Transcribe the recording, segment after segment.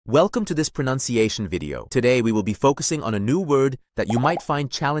Welcome to this pronunciation video. Today we will be focusing on a new word that you might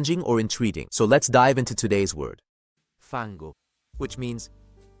find challenging or intriguing. So let's dive into today's word. Fango, which means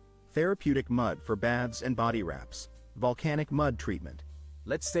Therapeutic mud for baths and body wraps. Volcanic mud treatment.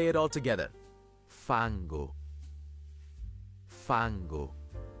 Let's say it all together. Fango. Fango.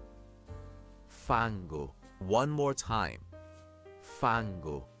 Fango. One more time.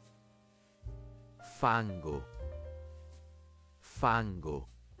 Fango. Fango. Fango.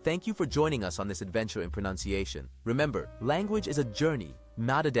 Thank you for joining us on this adventure in pronunciation. Remember, language is a journey,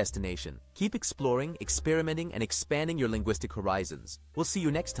 not a destination. Keep exploring, experimenting, and expanding your linguistic horizons. We'll see you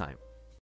next time.